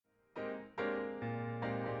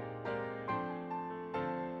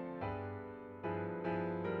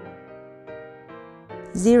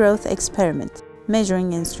Zeroth experiment,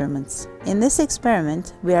 measuring instruments. In this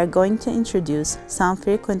experiment, we are going to introduce some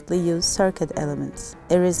frequently used circuit elements.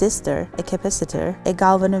 A resistor, a capacitor, a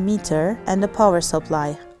galvanometer, and a power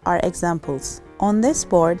supply are examples. On this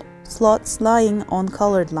board, slots lying on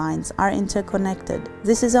colored lines are interconnected.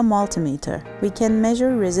 This is a multimeter. We can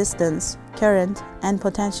measure resistance, current, and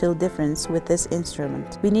potential difference with this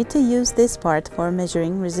instrument. We need to use this part for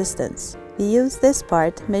measuring resistance. We use this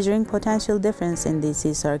part measuring potential difference in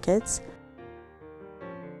DC circuits,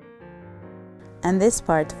 and this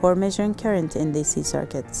part for measuring current in DC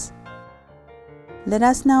circuits. Let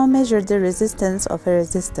us now measure the resistance of a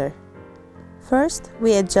resistor. First,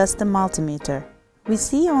 we adjust the multimeter. We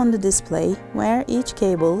see on the display where each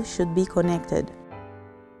cable should be connected.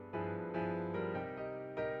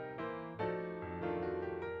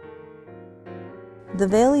 The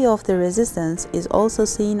value of the resistance is also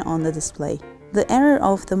seen on the display. The error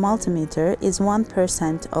of the multimeter is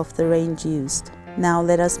 1% of the range used. Now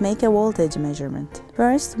let us make a voltage measurement.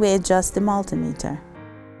 First, we adjust the multimeter.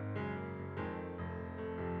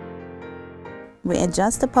 We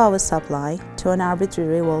adjust the power supply to an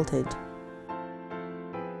arbitrary voltage.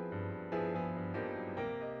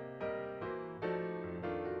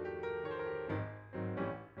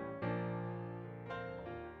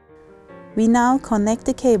 We now connect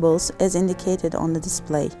the cables as indicated on the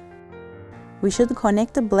display. We should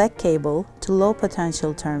connect the black cable to low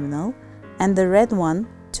potential terminal and the red one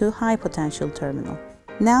to high potential terminal.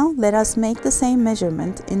 Now let us make the same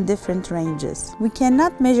measurement in different ranges. We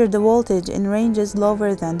cannot measure the voltage in ranges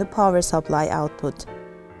lower than the power supply output.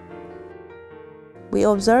 We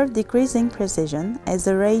observe decreasing precision as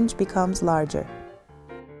the range becomes larger.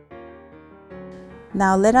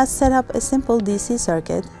 Now let us set up a simple DC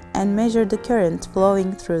circuit and measure the current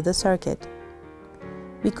flowing through the circuit.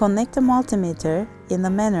 We connect the multimeter in the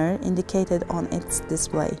manner indicated on its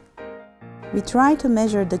display. We try to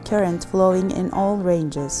measure the current flowing in all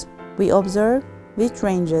ranges. We observe which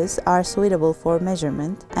ranges are suitable for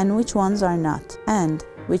measurement and which ones are not, and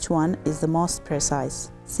which one is the most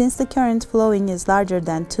precise. Since the current flowing is larger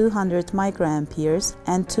than 200 microamperes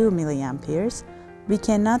and 2 milliamperes, we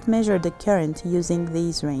cannot measure the current using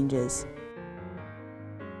these ranges.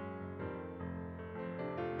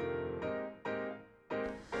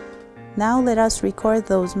 Now let us record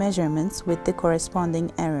those measurements with the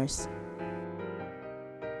corresponding errors.